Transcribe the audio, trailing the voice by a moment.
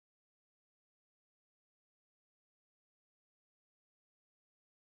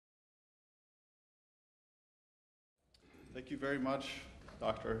Thank you very much,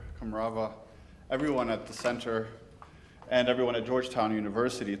 Dr. Kamrava, everyone at the center, and everyone at Georgetown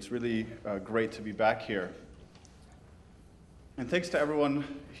University. It's really great to be back here. And thanks to everyone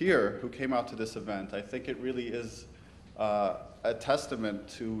here who came out to this event. I think it really is a testament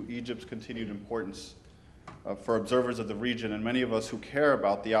to Egypt's continued importance for observers of the region and many of us who care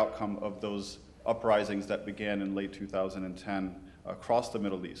about the outcome of those uprisings that began in late 2010 across the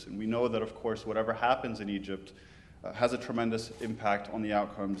Middle East. And we know that, of course, whatever happens in Egypt has a tremendous impact on the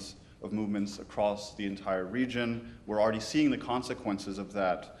outcomes of movements across the entire region. We're already seeing the consequences of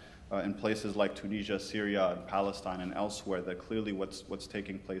that in places like Tunisia, Syria, and Palestine, and elsewhere, that clearly what's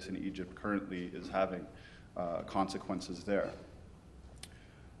taking place in Egypt currently is having consequences there.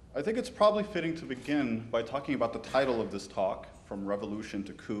 I think it's probably fitting to begin by talking about the title of this talk, From Revolution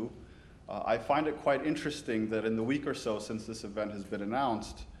to Coup. I find it quite interesting that in the week or so since this event has been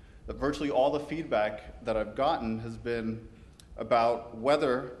announced, that virtually all the feedback that I've gotten has been about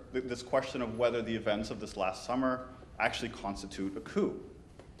whether, this question of whether the events of this last summer actually constitute a coup.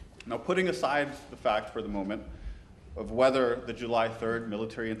 Now, putting aside the fact for the moment of whether the July 3rd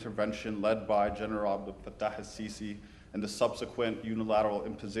military intervention led by General Abdel Fattah al-Sisi and the subsequent unilateral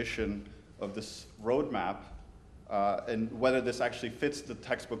imposition of this roadmap, and whether this actually fits the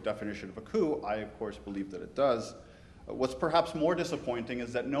textbook definition of a coup, I of course believe that it does. What's perhaps more disappointing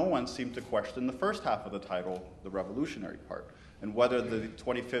is that no one seemed to question the first half of the title, the revolutionary part, and whether the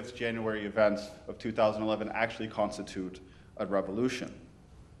 25th January events of 2011 actually constitute a revolution.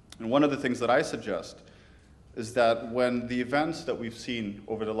 And one of the things that I suggest is that when the events that we've seen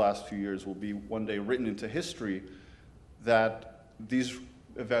over the last few years will be one day written into history, that these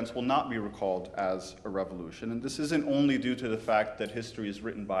events will not be recalled as a revolution. And this isn't only due to the fact that history is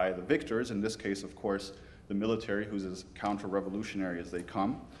written by the victors, in this case, of course, the military, who's as counter-revolutionary as they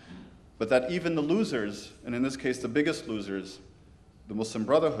come, but that even the losers, and in this case the biggest losers, the Muslim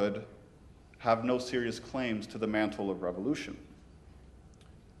Brotherhood, have no serious claims to the mantle of revolution.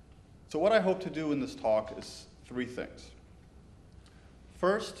 So what I hope to do in this talk is three things.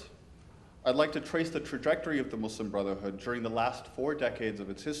 First, I'd like to trace the trajectory of the Muslim Brotherhood during the last 4 decades of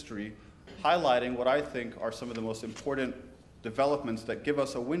its history, highlighting what I think are some of the most important developments that give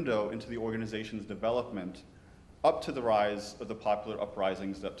us a window into the organization's development up to the rise of the popular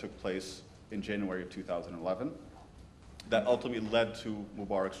uprisings that took place in January of 2011 that ultimately led to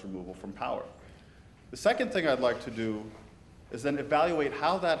Mubarak's removal from power. The second thing I'd like to do is then evaluate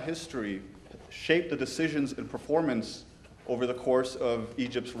how that history shaped the decisions and performance over the course of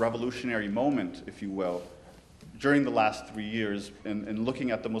Egypt's revolutionary moment, if you will, during the last 3 years, and looking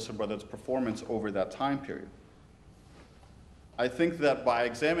at the Muslim Brotherhood's performance over that time period. I think that by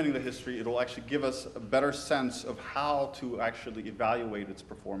examining the history, it will actually give us a better sense of how to actually evaluate its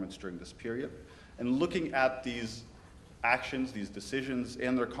performance during this period, and looking at these actions, these decisions,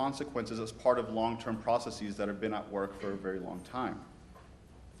 and their consequences as part of long-term processes that have been at work for a very long time.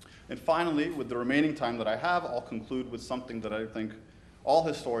 And finally, with the remaining time that I have, I'll conclude with something that I think all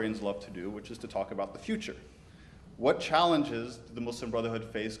historians love to do, which is to talk about the future. What challenges did the Muslim Brotherhood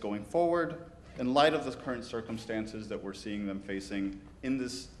face going forward in light of the current circumstances that we're seeing them facing in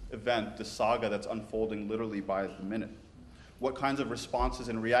this event, this saga that's unfolding literally by the minute? What kinds of responses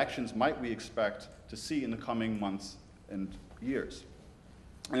and reactions might we expect to see in the coming months and years?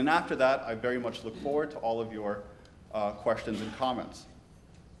 And then after that, I very much look forward to all of your questions and comments.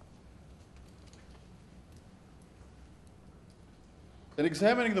 In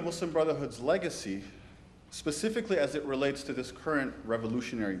examining the Muslim Brotherhood's legacy, specifically as it relates to this current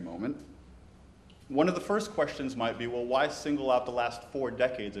revolutionary moment, one of the first questions might be, well, why single out the last 4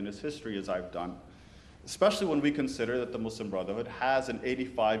 decades in its history as I've done, especially when we consider that the Muslim Brotherhood has an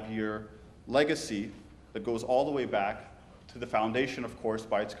 85-year legacy that goes all the way back to the foundation, of course,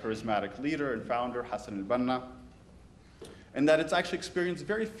 by its charismatic leader and founder, Hassan al-Banna, and that it's actually experienced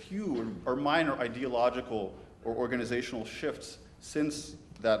very few or minor ideological or organizational shifts since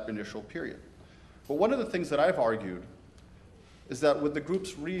that initial period. But one of the things that I've argued is that with the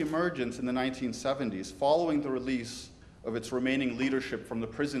group's re-emergence in the 1970s, following the release of its remaining leadership from the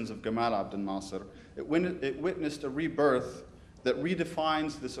prisons of Gamal Abdel Nasser, it witnessed a rebirth that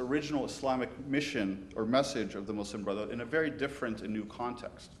redefines this original Islamic mission or message of the Muslim Brotherhood in a very different and new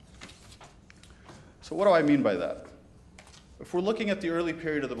context. So what do I mean by that? If we're looking at the early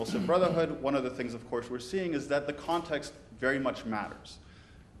period of the Muslim Brotherhood, one of the things, of course, we're seeing is that the context very much matters.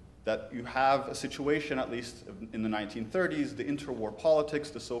 That you have a situation, at least in the 1930s, the interwar politics,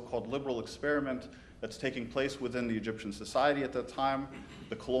 the so-called liberal experiment that's taking place within the Egyptian society at that time,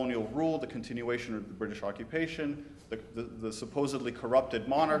 the colonial rule, the continuation of the British occupation, the supposedly corrupted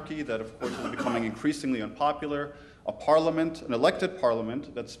monarchy that, of course, is becoming increasingly unpopular, a parliament, an elected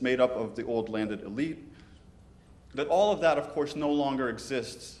parliament that's made up of the old landed elite, that all of that, of course, no longer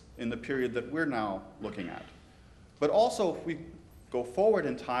exists in the period that we're now looking at. But also, if we go forward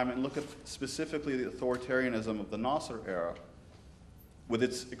in time and look at specifically the authoritarianism of the Nasser era, with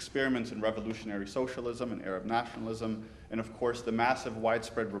its experiments in revolutionary socialism and Arab nationalism, and of course the massive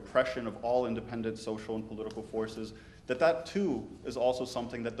widespread repression of all independent social and political forces, that too is also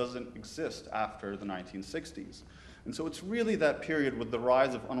something that doesn't exist after the 1960s. And so it's really that period with the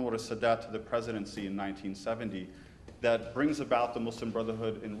rise of Anwar al-Sadat to the presidency in 1970 that brings about the Muslim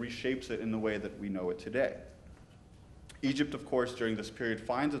Brotherhood and reshapes it in the way that we know it today. Egypt, of course, during this period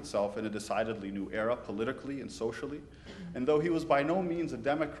finds itself in a decidedly new era, politically and socially. And though he was by no means a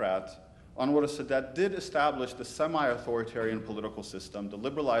democrat, Anwar al-Sadat did establish the semi-authoritarian political system, the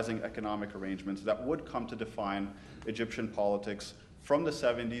liberalizing economic arrangements that would come to define Egyptian politics from the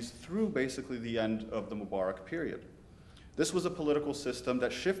 70s through basically the end of the Mubarak period. This was a political system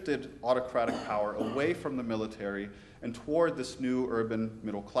that shifted autocratic power away from the military and toward this new urban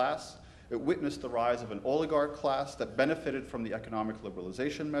middle class. It witnessed the rise of an oligarch class that benefited from the economic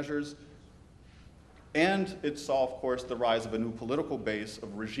liberalization measures. And it saw, of course, the rise of a new political base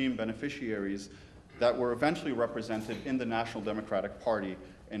of regime beneficiaries that were eventually represented in the National Democratic Party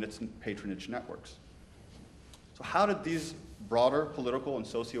and its patronage networks. So how did these broader political and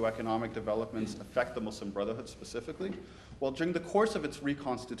socioeconomic developments affect the Muslim Brotherhood specifically? Well, during the course of its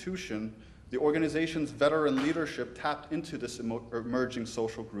reconstitution, the organization's veteran leadership tapped into this emerging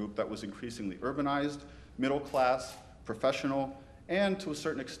social group that was increasingly urbanized, middle class, professional, and to a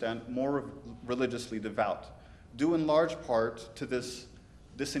certain extent, more religiously devout, due in large part to this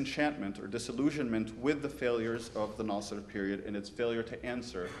disenchantment or disillusionment with the failures of the Nasser period and its failure to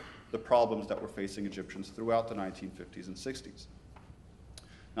answer the problems that were facing Egyptians throughout the 1950s and 60s.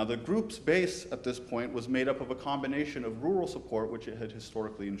 Now, the group's base at this point was made up of a combination of rural support, which it had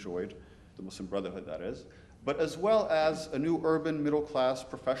historically enjoyed, the Muslim Brotherhood that is, but as well as a new urban middle-class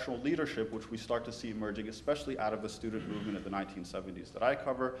professional leadership, which we start to see emerging, especially out of the student movement of the 1970s that I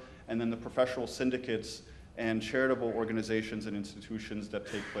cover, and then the professional syndicates and charitable organizations and institutions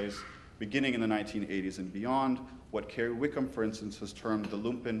that take place beginning in the 1980s and beyond, what Kerry Wickham, for instance, has termed the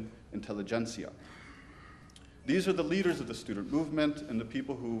lumpen intelligentsia. These are the leaders of the student movement and the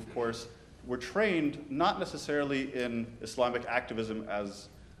people who, of course, were trained not necessarily in Islamic activism as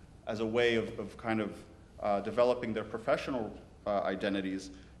a way of kind of developing their professional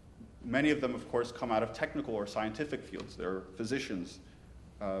identities. Many of them, of course, come out of technical or scientific fields. They're physicians.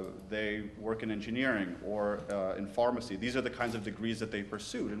 They work in engineering or in pharmacy. These are the kinds of degrees that they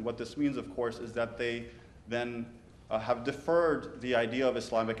pursued. And what this means, of course, is that they then have deferred the idea of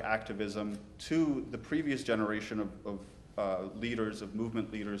Islamic activism to the previous generation of leaders, of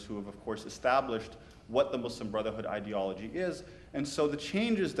movement leaders who have, of course, established what the Muslim Brotherhood ideology is. And so the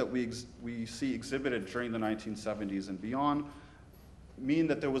changes that we see exhibited during the 1970s and beyond mean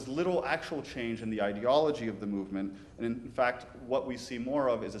that there was little actual change in the ideology of the movement. And in fact, what we see more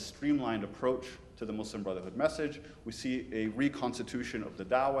of is a streamlined approach to the Muslim Brotherhood message. We see a reconstitution of the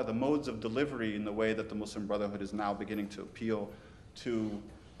dawah, the modes of delivery in the way that the Muslim Brotherhood is now beginning to appeal to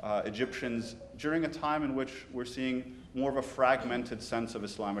Egyptians during a time in which we're seeing more of a fragmented sense of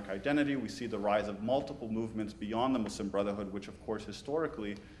Islamic identity. We see the rise of multiple movements beyond the Muslim Brotherhood, which of course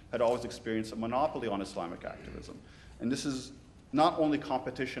historically had always experienced a monopoly on Islamic activism. And this is not only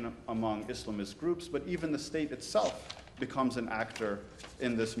competition among Islamist groups, but even the state itself becomes an actor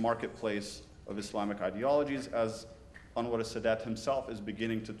in this marketplace of Islamic ideologies, as Anwar al-Sadat himself is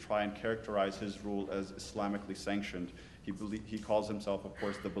beginning to try and characterize his rule as Islamically sanctioned. He calls himself, of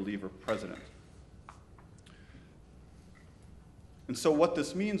course, the believer president. And so what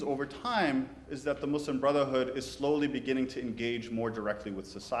this means over time is that the Muslim Brotherhood is slowly beginning to engage more directly with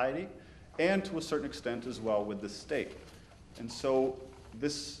society and to a certain extent as well with the state. And so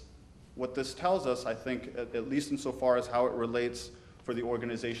what this tells us, I think, at least insofar as how it relates for the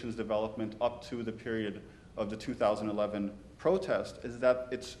organization's development up to the period of the 2011 protest, is that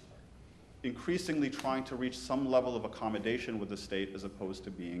it's increasingly trying to reach some level of accommodation with the state as opposed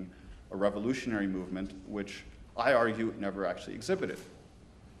to being a revolutionary movement, which I argue it never actually exhibited.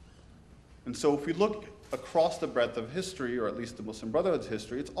 And so if we look across the breadth of history, or at least the Muslim Brotherhood's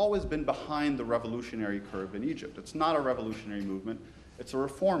history, it's always been behind the revolutionary curve in Egypt. It's not a revolutionary movement, it's a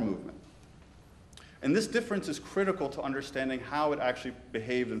reform movement. And this difference is critical to understanding how it actually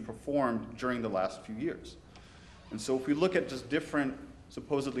behaved and performed during the last few years. And so if we look at just different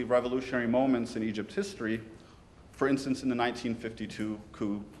supposedly revolutionary moments in Egypt's history, for instance, in the 1952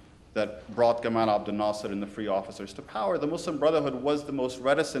 coup, that brought Gamal Abdel Nasser and the Free Officers to power, the Muslim Brotherhood was the most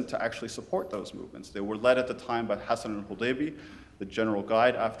reticent to actually support those movements. They were led at the time by Hassan al-Hudaybi, the general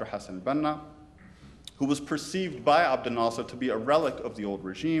guide after Hassan al-Banna, who was perceived by Abdel Nasser to be a relic of the old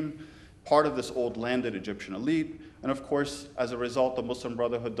regime, part of this old landed Egyptian elite. And of course, as a result, the Muslim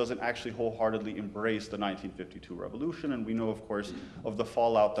Brotherhood doesn't actually wholeheartedly embrace the 1952 revolution. And we know, of course, of the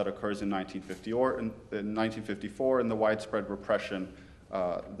fallout that occurs in 1954 and the widespread repression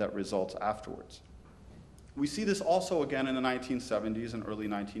that results afterwards. We see this also again in the 1970s and early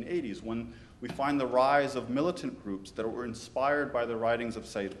 1980s, when we find the rise of militant groups that were inspired by the writings of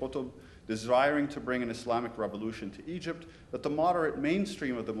Sayyid Qutb, desiring to bring an Islamic revolution to Egypt, that the moderate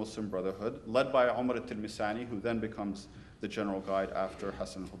mainstream of the Muslim Brotherhood, led by Umar al-Tilmisani, who then becomes the general guide after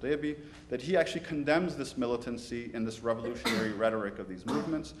Hassan al-Hudaybi, that he actually condemns this militancy and this revolutionary rhetoric of these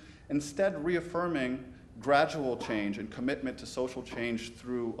movements, instead reaffirming gradual change and commitment to social change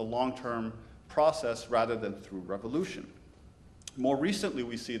through a long-term process rather than through revolution. More recently,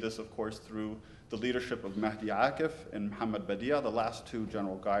 we see this, of course, through the leadership of Mahdi Akif and Muhammad Badia, the last two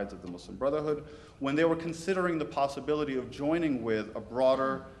general guides of the Muslim Brotherhood, when they were considering the possibility of joining with a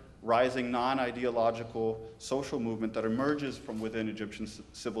broader, rising, non-ideological social movement that emerges from within Egyptian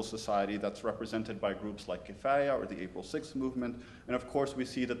civil society that's represented by groups like Kifaya or the April 6th movement. And of course, we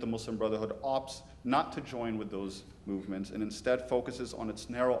see that the Muslim Brotherhood opts not to join with those movements and instead focuses on its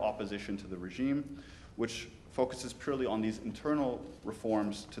narrow opposition to the regime, which focuses purely on these internal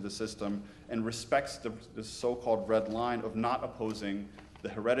reforms to the system and respects the so-called red line of not opposing the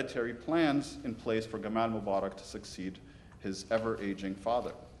hereditary plans in place for Gamal Mubarak to succeed his ever-aging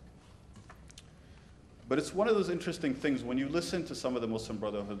father. But it's one of those interesting things when you listen to some of the Muslim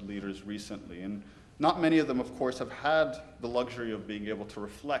Brotherhood leaders recently, and not many of them, of course, have had the luxury of being able to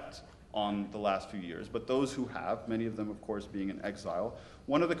reflect on the last few years, but those who have, many of them, of course, being in exile,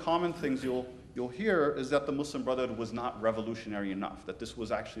 one of the common things you'll hear is that the Muslim Brotherhood was not revolutionary enough, that this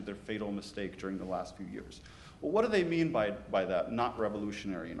was actually their fatal mistake during the last few years. Well, what do they mean by that, not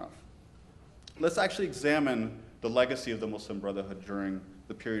revolutionary enough? Let's actually examine the legacy of the Muslim Brotherhood during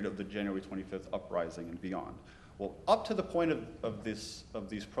the period of the January 25th uprising and beyond. Well, up to the point of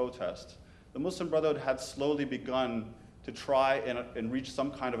these protests, the Muslim Brotherhood had slowly begun to try and reach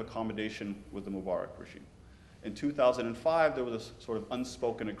some kind of accommodation with the Mubarak regime. In 2005, there was a sort of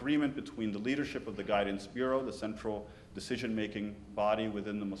unspoken agreement between the leadership of the Guidance Bureau, the central decision-making body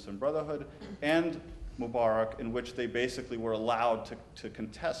within the Muslim Brotherhood, and Mubarak, in which they basically were allowed to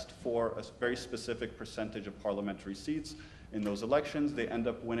contest for a very specific percentage of parliamentary seats in those elections. They end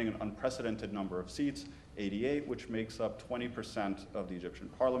up winning an unprecedented number of seats, 88, which makes up 20% of the Egyptian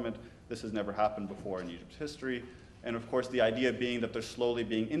parliament. This has never happened before in Egypt's history. And of course, the idea being that they're slowly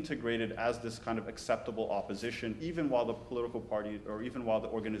being integrated as this kind of acceptable opposition, even while the political party, or even while the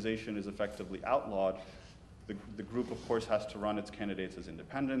organization is effectively outlawed. The group, of course, has to run its candidates as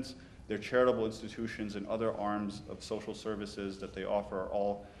independents. Their charitable institutions and other arms of social services that they offer are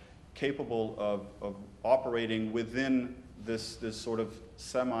all capable of operating within this sort of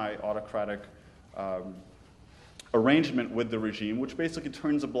semi-autocratic arrangement with the regime, which basically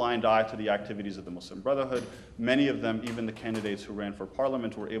turns a blind eye to the activities of the Muslim Brotherhood. Many of them, even the candidates who ran for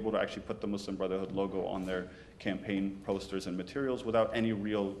parliament, were able to actually put the Muslim Brotherhood logo on their campaign posters and materials without any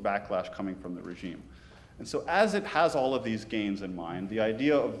real backlash coming from the regime. And so as it has all of these gains in mind, the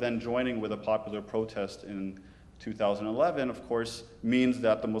idea of then joining with a popular protest in 2011, of course, means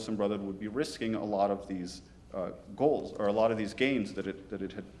that the Muslim Brotherhood would be risking a lot of these goals, or a lot of these gains that it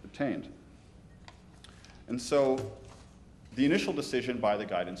had attained. And so the initial decision by the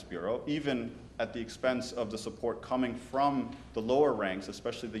Guidance Bureau, even at the expense of the support coming from the lower ranks,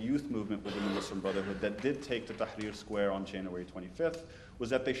 especially the youth movement within the Muslim Brotherhood that did take to Tahrir Square on January 25th, was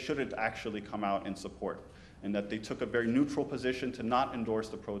that they shouldn't actually come out in support, and that they took a very neutral position to not endorse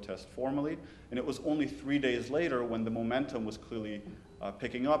the protest formally. And it was only 3 days later, when the momentum was clearly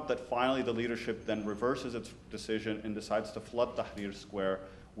picking up, that finally the leadership then reverses its decision and decides to flood Tahrir Square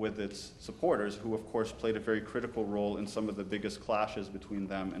with its supporters, who of course played a very critical role in some of the biggest clashes between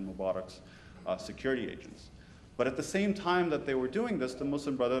them and Mubarak's security agents. But at the same time that they were doing this, the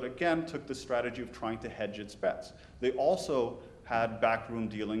Muslim Brotherhood again took the strategy of trying to hedge its bets. They also had backroom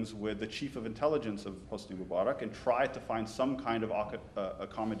dealings with the chief of intelligence of Hosni Mubarak and tried to find some kind of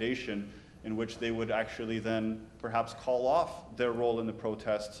accommodation in which they would actually then perhaps call off their role in the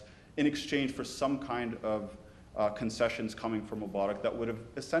protests in exchange for some kind of concessions coming from Mubarak that would have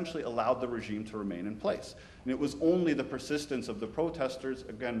essentially allowed the regime to remain in place. And it was only the persistence of the protesters,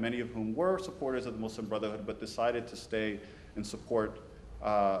 again, many of whom were supporters of the Muslim Brotherhood, but decided to stay and support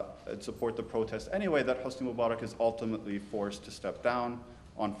the protest anyway, that Hosni Mubarak is ultimately forced to step down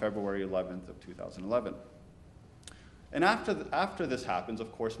on February 11th of 2011. And after this happens,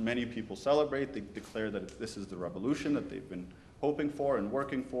 of course, many people celebrate. They declare that this is the revolution that they've been hoping for and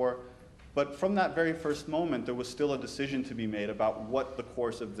working for. But from that very first moment, there was still a decision to be made about what the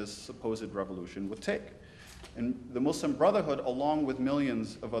course of this supposed revolution would take. And the Muslim Brotherhood, along with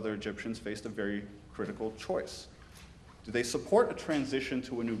millions of other Egyptians, faced a very critical choice. Do they support a transition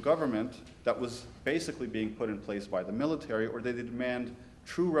to a new government that was basically being put in place by the military, or do they demand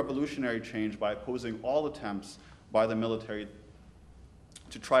true revolutionary change by opposing all attempts by the military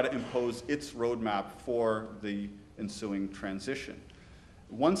to try to impose its roadmap for the ensuing transition?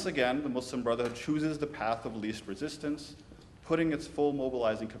 Once again, the Muslim Brotherhood chooses the path of least resistance, putting its full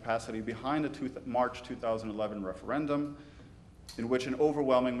mobilizing capacity behind the March 2011 referendum, in which an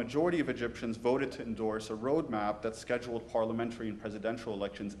overwhelming majority of Egyptians voted to endorse a roadmap that scheduled parliamentary and presidential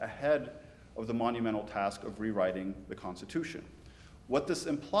elections ahead of the monumental task of rewriting the Constitution. What this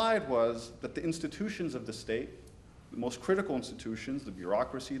implied was that the institutions of the state, the most critical institutions, the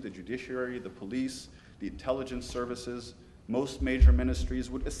bureaucracy, the judiciary, the police, the intelligence services, most major ministries,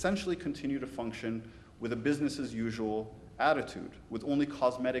 would essentially continue to function with a business as usual attitude, with only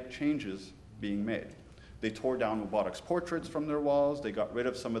cosmetic changes being made. They tore down Mubarak's portraits from their walls. They got rid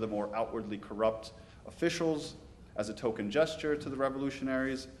of some of the more outwardly corrupt officials as a token gesture to the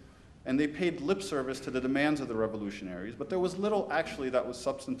revolutionaries. And they paid lip service to the demands of the revolutionaries. But there was little actually that was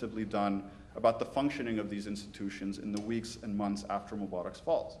substantively done about the functioning of these institutions in the weeks and months after Mubarak's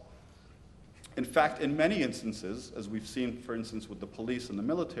fall. In fact, in many instances, as we've seen, for instance, with the police and the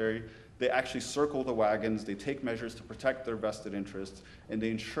military, they actually circle the wagons, they take measures to protect their vested interests, and they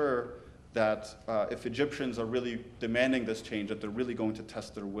ensure that if Egyptians are really demanding this change, that they're really going to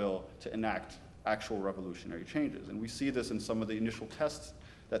test their will to enact actual revolutionary changes. And we see this in some of the initial tests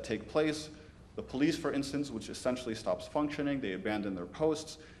that take place. The police, for instance, which essentially stops functioning, they abandon their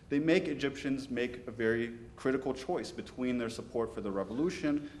posts. They make Egyptians make a very critical choice between their support for the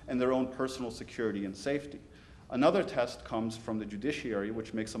revolution and their own personal security and safety. Another test comes from the judiciary,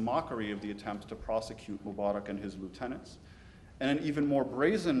 which makes a mockery of the attempts to prosecute Mubarak and his lieutenants. And an even more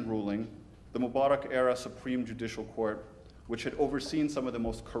brazen ruling, the Mubarak-era Supreme Judicial Court, which had overseen some of the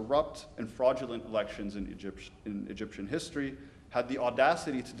most corrupt and fraudulent elections in Egyptian history, had the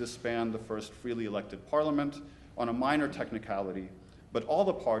audacity to disband the first freely elected parliament on a minor technicality. But all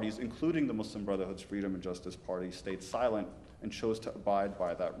the parties, including the Muslim Brotherhood's Freedom and Justice Party, stayed silent and chose to abide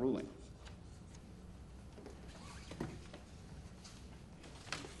by that ruling.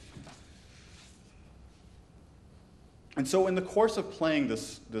 And so in the course of playing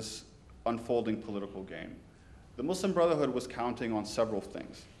this unfolding political game, the Muslim Brotherhood was counting on several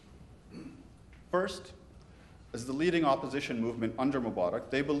things. First, as the leading opposition movement under Mubarak,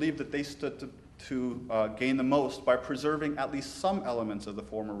 they believed that they stood to gain the most by preserving at least some elements of the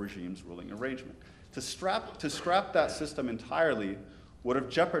former regime's ruling arrangement. To scrap that system entirely would have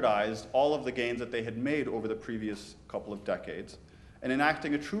jeopardized all of the gains that they had made over the previous couple of decades. And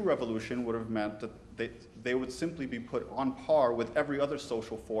enacting a true revolution would have meant that they would simply be put on par with every other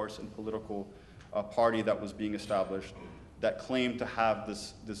social force and political party that was being established that claimed to have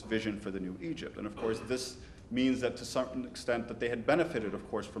this vision for the new Egypt. And of course, this means that to some extent that they had benefited, of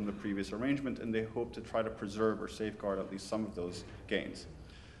course, from the previous arrangement, and they hoped to try to preserve or safeguard at least some of those gains.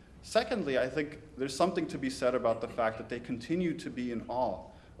 Secondly, I think there's something to be said about the fact that they continue to be in awe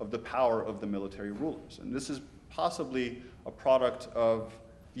of the power of the military rulers. And this is possibly a product of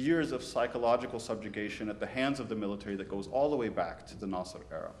years of psychological subjugation at the hands of the military that goes all the way back to the Nasser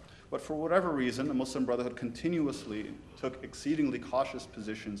era. But for whatever reason, the Muslim Brotherhood continuously took exceedingly cautious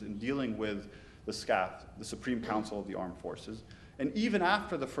positions in dealing with the SCAF, the Supreme Council of the Armed Forces. And even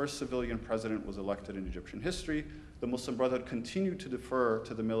after the first civilian president was elected in Egyptian history, the Muslim Brotherhood continued to defer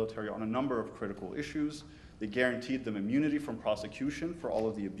to the military on a number of critical issues. They guaranteed them immunity from prosecution for all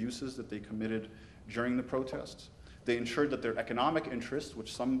of the abuses that they committed during the protests. They ensured that their economic interests,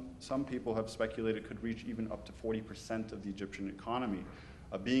 which some people have speculated could reach even up to 40% of the Egyptian economy,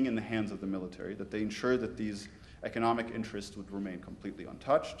 being in the hands of the military, that they ensured that these economic interests would remain completely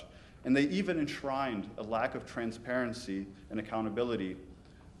untouched. And they even enshrined a lack of transparency and accountability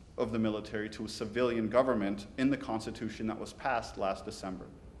of the military to a civilian government in the constitution that was passed last December.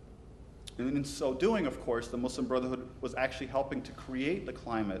 And in so doing, of course, the Muslim Brotherhood was actually helping to create the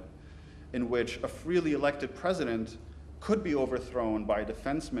climate in which a freely elected president could be overthrown by a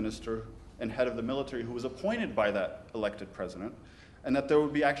defense minister and head of the military who was appointed by that elected president, and that there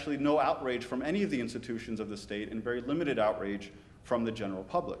would be actually no outrage from any of the institutions of the state and very limited outrage from the general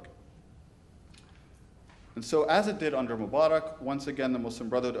public. And so as it did under Mubarak, once again, the Muslim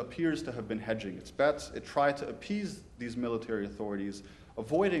Brotherhood appears to have been hedging its bets. It tried to appease these military authorities,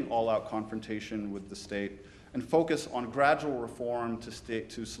 avoiding all-out confrontation with the state, and focus on gradual reform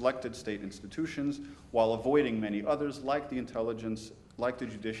to selected state institutions while avoiding many others like the intelligence, like the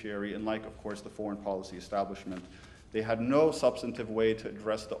judiciary, and like, of course, the foreign policy establishment. They had no substantive way to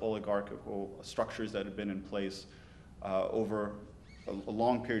address the oligarchical structures that had been in place over a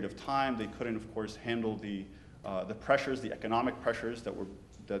long period of time. They couldn't, of course, handle the pressures, the economic pressures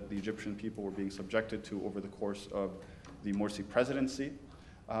that the Egyptian people were being subjected to over the course of the Morsi presidency.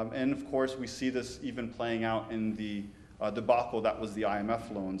 And of course, we see this even playing out in the debacle that was the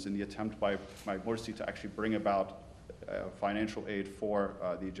IMF loans in the attempt by Morsi to actually bring about financial aid for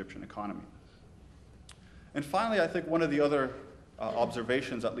the Egyptian economy. And finally, I think one of the other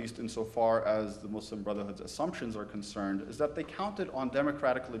observations, at least insofar as the Muslim Brotherhood's assumptions are concerned, is that they counted on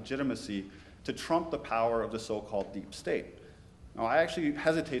democratic legitimacy to trump the power of the so-called deep state. Now, I actually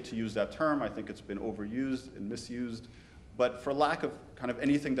hesitate to use that term. I think it's been overused and misused. But for lack of kind of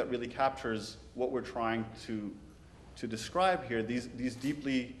anything that really captures what we're trying to describe here, these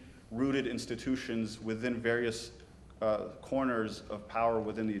deeply rooted institutions within various corners of power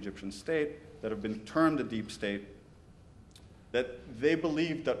within the Egyptian state that have been termed the deep state, that they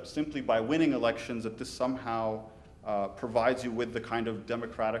believe that simply by winning elections that this somehow provides you with the kind of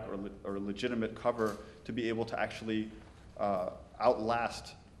democratic or legitimate cover to be able to actually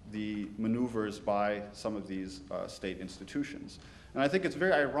outlast the maneuvers by some of these state institutions. And I think it's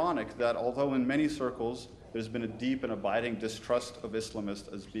very ironic that although in many circles there's been a deep and abiding distrust of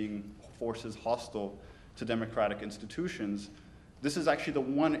Islamists as being forces hostile to democratic institutions, this is actually the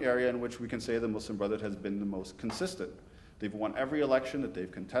one area in which we can say the Muslim Brotherhood has been the most consistent. They've won every election that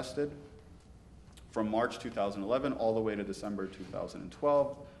they've contested from March 2011 all the way to December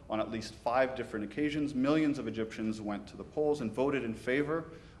 2012. On at least 5 different occasions, millions of Egyptians went to the polls and voted in favor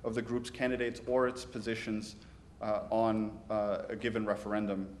of the group's candidates or its positions on a given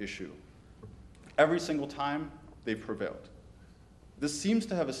referendum issue. Every single time, they've prevailed. This seems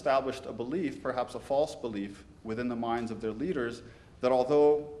to have established a belief, perhaps a false belief, within the minds of their leaders that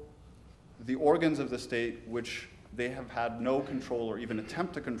although the organs of the state, which they have had no control or even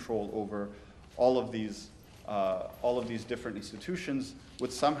attempt to control over all of these different institutions,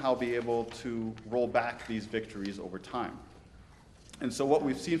 would somehow be able to roll back these victories over time. And so what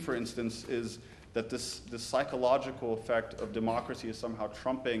we've seen, for instance, is that this psychological effect of democracy is somehow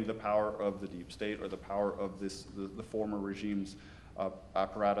trumping the power of the deep state or the power of the former regime's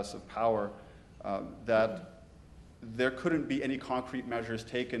apparatus of power, that there couldn't be any concrete measures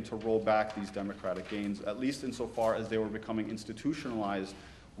taken to roll back these democratic gains, at least insofar as they were becoming institutionalized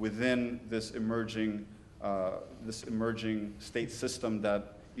within this emerging state system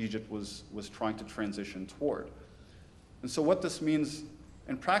that Egypt was trying to transition toward. And so what this means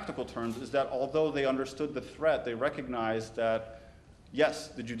in practical terms is that although they understood the threat, they recognized that, yes,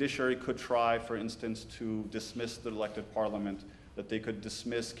 the judiciary could try, for instance, to dismiss the elected parliament, that they could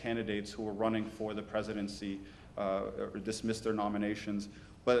dismiss candidates who were running for the presidency or dismiss their nominations,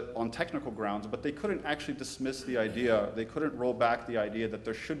 but on technical grounds, but they couldn't actually dismiss the idea, they couldn't roll back the idea that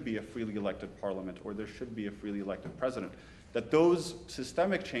there should be a freely elected parliament or there should be a freely elected president. That those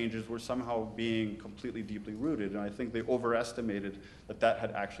systemic changes were somehow being completely deeply rooted, and I think they overestimated that that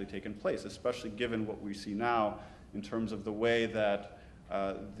had actually taken place, especially given what we see now in terms of the way that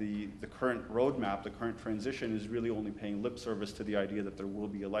the current roadmap, the current transition is really only paying lip service to the idea that there will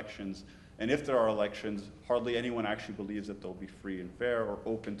be elections. And if there are elections, hardly anyone actually believes that they'll be free and fair or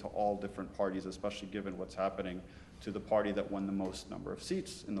open to all different parties, especially given what's happening to the party that won the most number of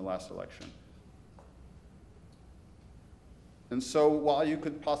seats in the last election. And so while you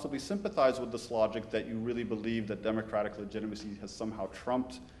could possibly sympathize with this logic that you really believe that democratic legitimacy has somehow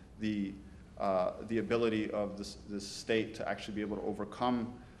trumped the ability of this state to actually be able to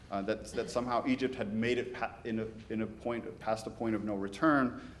overcome, that somehow Egypt had made it past a point of no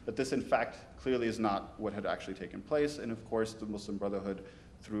return, that this in fact clearly is not what had actually taken place. And of course, the Muslim Brotherhood,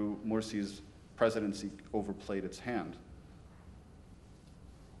 through Morsi's presidency, overplayed its hand.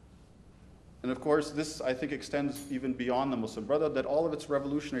 And of course, this, I think, extends even beyond the Muslim Brotherhood, that all of its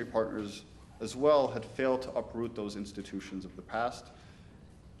revolutionary partners as well had failed to uproot those institutions of the past.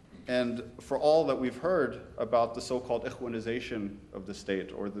 And for all that we've heard about the so-called Ikhwanization of the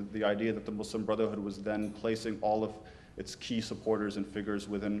state, or the idea that the Muslim Brotherhood was then placing all of its key supporters and figures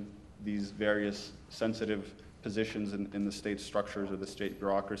within these various sensitive positions in the state structures or the state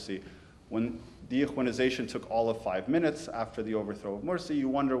bureaucracy, when the Ikhwanization took all of 5 minutes after the overthrow of Morsi, you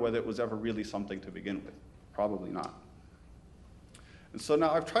wonder whether it was ever really something to begin with. Probably not. And so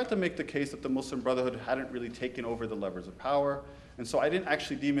now I've tried to make the case that the Muslim Brotherhood hadn't really taken over the levers of power, and so I didn't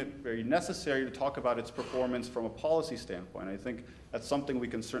actually deem it very necessary to talk about its performance from a policy standpoint. I think that's something we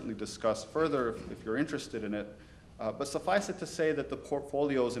can certainly discuss further if you're interested in it. But suffice it to say that the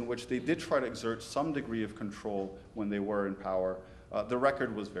portfolios in which they did try to exert some degree of control when they were in power, the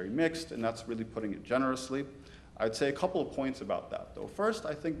record was very mixed, and that's really putting it generously. I'd say a couple of points about that, though. First,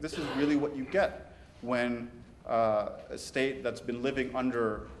 I think this is really what you get when a state that's been living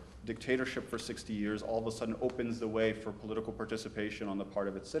under dictatorship for 60 years all of a sudden opens the way for political participation on the part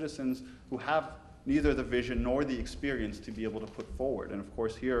of its citizens who have neither the vision nor the experience to be able to put forward. And of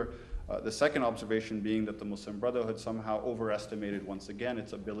course here, the second observation being that the Muslim Brotherhood somehow overestimated once again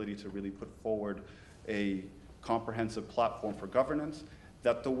its ability to really put forward a comprehensive platform for governance,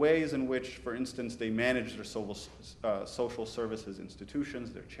 that the ways in which, for instance, they manage their social services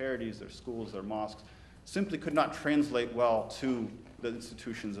institutions, their charities, their schools, their mosques, simply could not translate well to the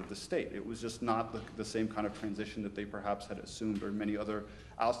institutions of the state. It was just not the same kind of transition that they perhaps had assumed, or many other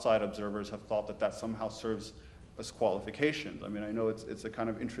outside observers have thought that that somehow serves as qualifications. I mean, I know it's a kind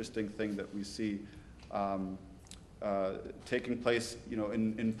of interesting thing that we see taking place, you know,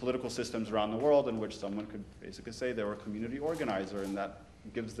 in political systems around the world, in which someone could basically say they were a community organizer, and that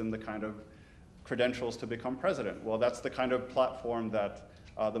gives them the kind of credentials to become president. Well, that's the kind of platform that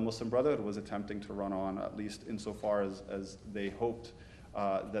the Muslim Brotherhood was attempting to run on, at least insofar as they hoped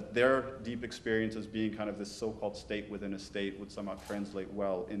that their deep experience as being kind of this so-called state within a state would somehow translate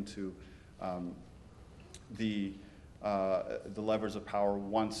well into the levers of power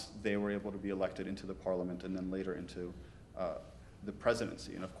once they were able to be elected into the parliament and then later into the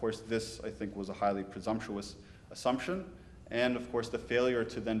presidency. And of course, this, I think, was a highly presumptuous assumption. And of course, the failure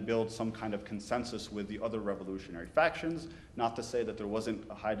to then build some kind of consensus with the other revolutionary factions, not to say that there wasn't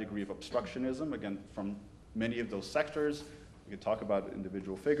a high degree of obstructionism, again, from many of those sectors. We could talk about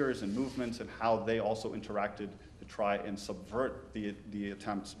individual figures and movements and how they also interacted to try and subvert the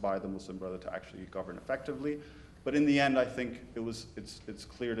attempts by the Muslim Brotherhood to actually govern effectively. But in the end, I think it's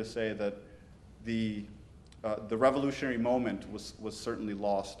clear to say that the revolutionary moment was certainly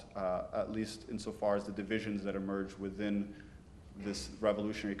lost, at least insofar as the divisions that emerged within this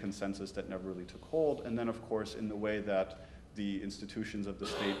revolutionary consensus that never really took hold, and then of course in the way that the institutions of the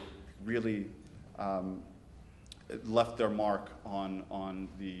state really left their mark on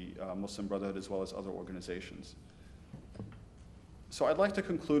the Muslim Brotherhood as well as other organizations. So I'd like to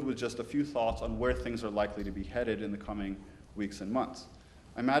conclude with just a few thoughts on where things are likely to be headed in the coming weeks and months.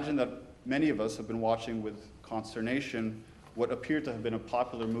 I imagine that many of us have been watching with consternation what appeared to have been a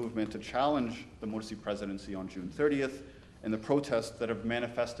popular movement to challenge the Morsi presidency on June 30th and the protests that have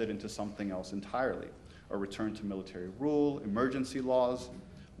manifested into something else entirely: a return to military rule, emergency laws,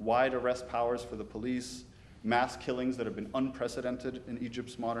 wide arrest powers for the police, mass killings that have been unprecedented in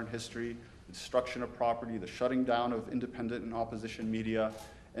Egypt's modern history, destruction of property, the shutting down of independent and opposition media,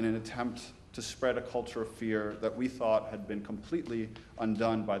 and an attempt to spread a culture of fear that we thought had been completely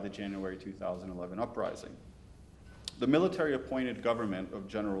undone by the January 2011 uprising. The military-appointed government of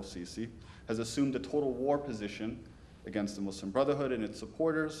General Sisi has assumed a total war position against the Muslim Brotherhood and its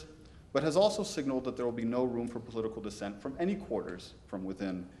supporters, but has also signaled that there will be no room for political dissent from any quarters from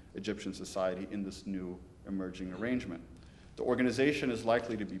within Egyptian society in this new emerging arrangement. The organization is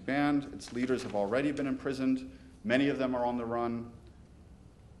likely to be banned. Its leaders have already been imprisoned. Many of them are on the run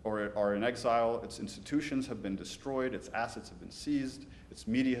or are in exile. Its institutions have been destroyed. Its assets have been seized. Its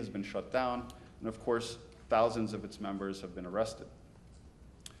media has been shut down. And of course, thousands of its members have been arrested.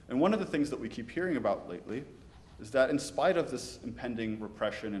 And one of the things that we keep hearing about lately is that in spite of this impending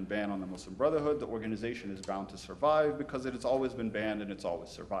repression and ban on the Muslim Brotherhood, the organization is bound to survive because it has always been banned and it's always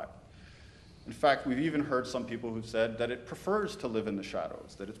survived. In fact, we've even heard some people who've said that it prefers to live in the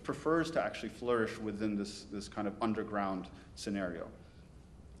shadows, that it prefers to actually flourish within this kind of underground scenario.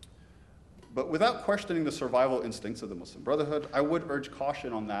 But without questioning the survival instincts of the Muslim Brotherhood, I would urge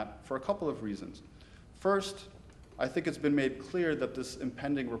caution on that for a couple of reasons. First, I think it's been made clear that this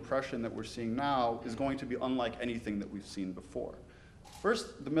impending repression that we're seeing now is going to be unlike anything that we've seen before.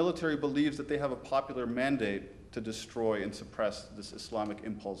 First, the military believes that they have a popular mandate to destroy and suppress this Islamic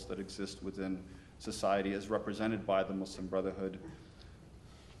impulse that exists within society as represented by the Muslim Brotherhood.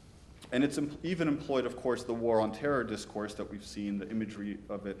 And it's even employed, of course, the war on terror discourse that we've seen, the imagery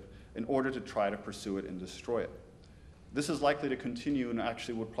of it, in order to try to pursue it and destroy it. This is likely to continue and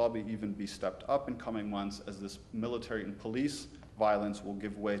actually would probably even be stepped up in coming months as this military and police violence will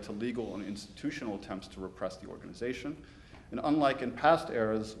give way to legal and institutional attempts to repress the organization. And unlike in past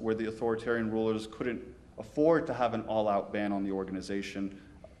eras where the authoritarian rulers couldn't afford to have an all-out ban on the organization,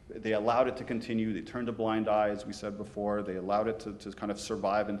 They allowed it to continue. They turned a blind eye, as we said before. They allowed it to kind of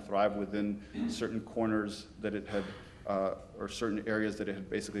survive and thrive within certain corners that it had, or certain areas that it had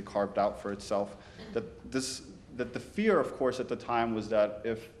basically carved out for itself. That the fear, of course, at the time was that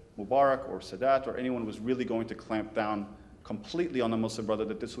if Mubarak or Sadat or anyone was really going to clamp down completely on the Muslim Brotherhood,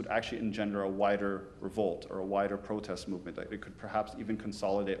 that this would actually engender a wider revolt or a wider protest movement, that it could perhaps even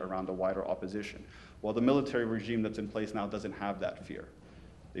consolidate around a wider opposition. Well, the military regime that's in place now doesn't have that fear.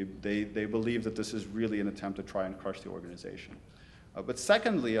 They believe that this is really an attempt to try and crush the organization. But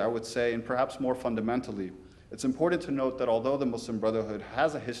secondly, I would say, and perhaps more fundamentally, it's important to note that although the Muslim Brotherhood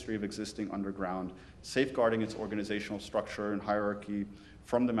has a history of existing underground, safeguarding its organizational structure and hierarchy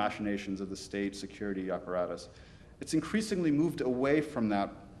from the machinations of the state security apparatus, it's increasingly moved away from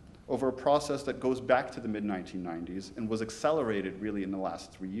that over a process that goes back to the mid-1990s and was accelerated really in the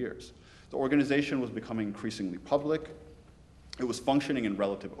last 3 years. The organization was becoming increasingly public. It was functioning in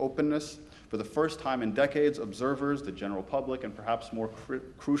relative openness. For the first time in decades, observers, the general public, and perhaps more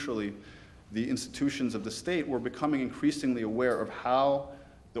crucially, the institutions of the state were becoming increasingly aware of how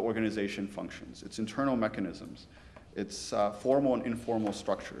the organization functions, its internal mechanisms, its formal and informal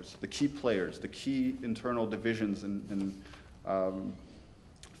structures, the key players, the key internal divisions and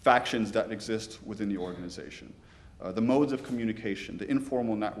factions that exist within the organization, the modes of communication, the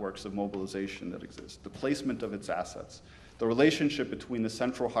informal networks of mobilization that exist, the placement of its assets, the relationship between the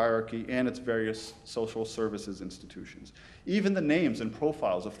central hierarchy and its various social services institutions. Even the names and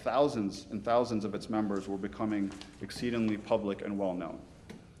profiles of thousands and thousands of its members were becoming exceedingly public and well-known.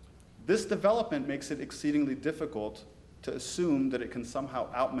 This development makes it exceedingly difficult to assume that it can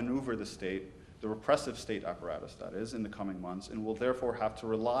somehow outmaneuver the state, the repressive state apparatus, that is, in the coming months, and will therefore have to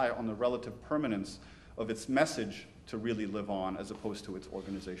rely on the relative permanence of its message to really live on as opposed to its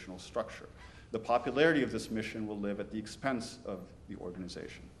organizational structure. The popularity of this mission will live at the expense of the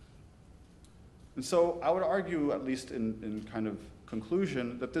organization. And so I would argue, at least in kind of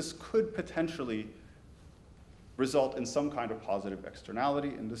conclusion, that this could potentially result in some kind of positive externality,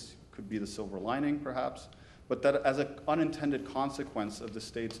 and this could be the silver lining, perhaps, but that as an unintended consequence of the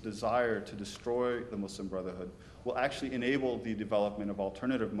state's desire to destroy the Muslim Brotherhood will actually enable the development of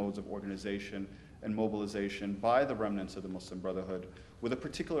alternative modes of organization and mobilization by the remnants of the Muslim Brotherhood, with a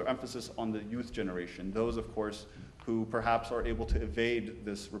particular emphasis on the youth generation, those, of course, who perhaps are able to evade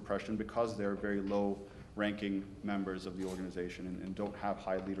this repression because they're very low-ranking members of the organization and don't have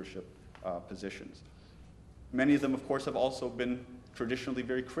high leadership positions. Many of them, of course, have also been traditionally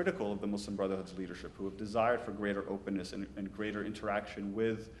very critical of the Muslim Brotherhood's leadership, who have desired for greater openness and greater interaction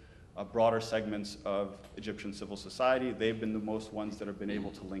with broader segments of Egyptian civil society. They've been the most ones that have been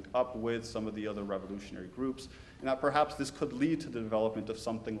able to link up with some of the other revolutionary groups, and that perhaps this could lead to the development of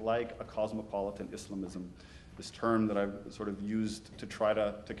something like a cosmopolitan Islamism, this term that I've sort of used to try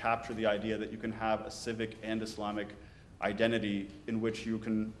to capture the idea that you can have a civic and Islamic identity in which you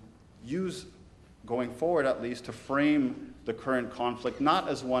can use, going forward at least, to frame the current conflict not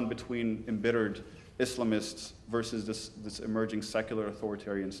as one between embittered Islamists versus this emerging secular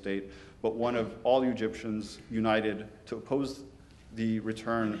authoritarian state, but one of all Egyptians united to oppose the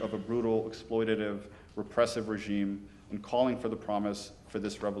return of a brutal, exploitative, repressive regime and calling for the promise for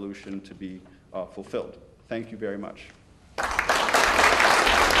this revolution to be fulfilled. Thank you very much.